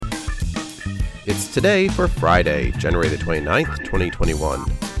It's today for Friday, January the 29th, 2021.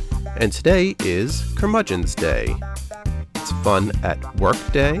 And today is Curmudgeon's Day. It's Fun at Work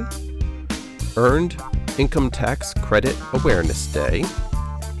Day, Earned Income Tax Credit Awareness Day,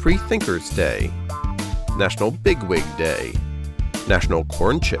 Free Thinkers Day, National Bigwig Day, National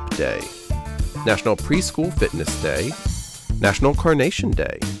Corn Chip Day, National Preschool Fitness Day, National Carnation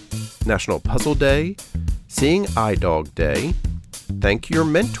Day, National Puzzle Day, Seeing Eye Dog Day, Thank Your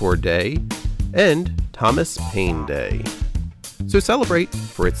Mentor Day, and Thomas Paine Day. So celebrate,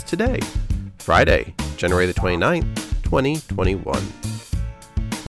 for it's today, Friday, January the 29th, 2021.